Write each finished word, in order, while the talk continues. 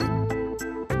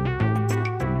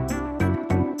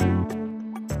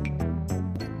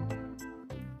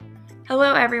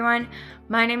Hello, everyone.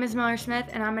 My name is Miller Smith,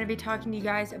 and I'm going to be talking to you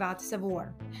guys about the Civil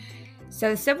War. So,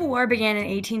 the Civil War began in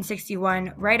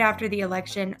 1861, right after the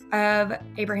election of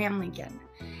Abraham Lincoln.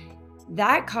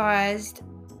 That caused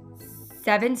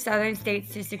 7 southern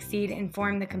states to succeed and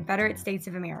form the Confederate States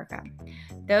of America.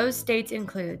 Those states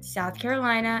include South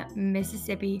Carolina,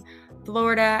 Mississippi,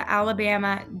 Florida,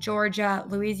 Alabama, Georgia,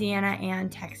 Louisiana, and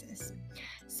Texas.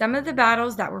 Some of the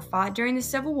battles that were fought during the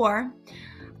Civil War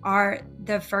are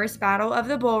the First Battle of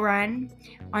the Bull Run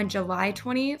on July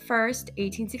 21st,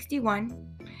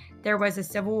 1861. There was a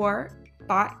Civil War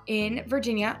fought in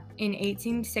Virginia in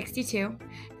 1862.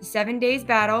 The 7 Days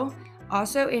Battle,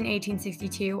 also in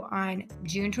 1862, on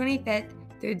June 25th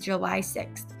through July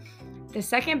 6th. The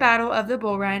Second Battle of the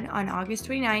Bull Run on August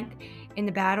 29th, in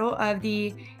the Battle of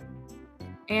the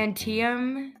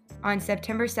Antietam on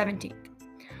September 17th.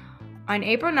 On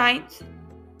April 9th,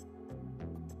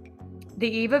 the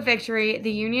eve of victory,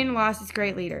 the Union lost its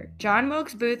great leader. John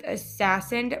Wilkes Booth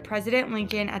assassinated President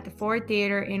Lincoln at the Ford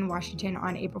Theater in Washington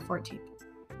on April 14th.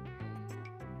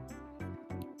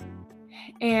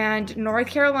 And North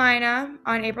Carolina,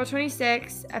 on April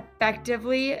 26th,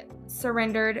 effectively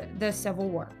surrendered the Civil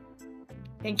War.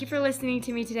 Thank you for listening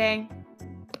to me today.